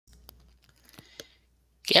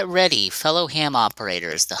Get ready, fellow ham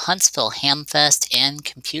operators. The Huntsville Hamfest and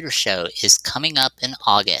Computer Show is coming up in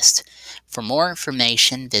August. For more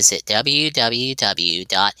information, visit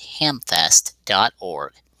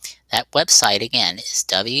www.hamfest.org. That website again is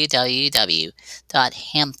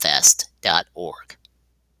www.hamfest.org.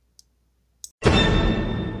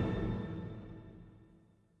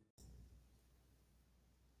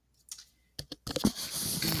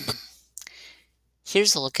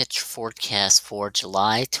 Here's a look at your forecast for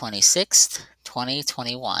July 26th,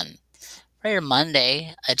 2021. For your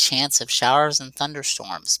Monday, a chance of showers and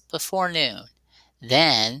thunderstorms before noon.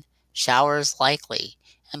 Then, showers likely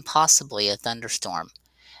and possibly a thunderstorm.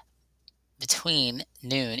 Between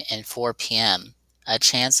noon and 4 p.m., a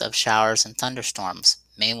chance of showers and thunderstorms,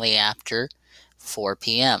 mainly after 4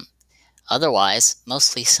 p.m. Otherwise,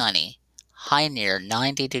 mostly sunny, high near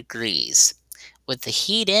 90 degrees, with the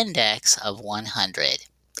heat index of 100.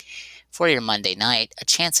 For your Monday night, a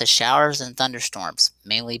chance of showers and thunderstorms,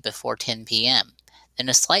 mainly before 10 p.m., then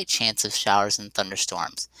a slight chance of showers and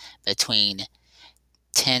thunderstorms between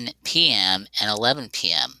 10 p.m. and 11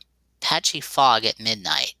 p.m. Patchy fog at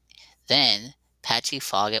midnight, then patchy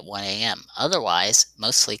fog at 1 a.m. Otherwise,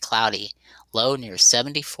 mostly cloudy, low near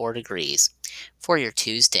 74 degrees. For your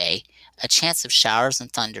Tuesday, a chance of showers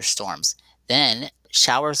and thunderstorms, then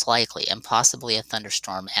showers likely and possibly a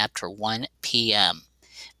thunderstorm after 1 p.m.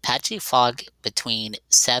 Patchy fog between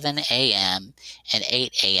 7 a.m. and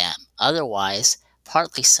 8 a.m. Otherwise,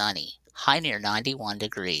 partly sunny, high near 91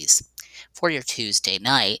 degrees. For your Tuesday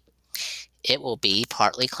night, it will be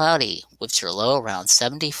partly cloudy, with your low around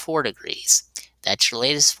 74 degrees. That's your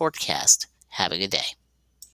latest forecast. Have a good day.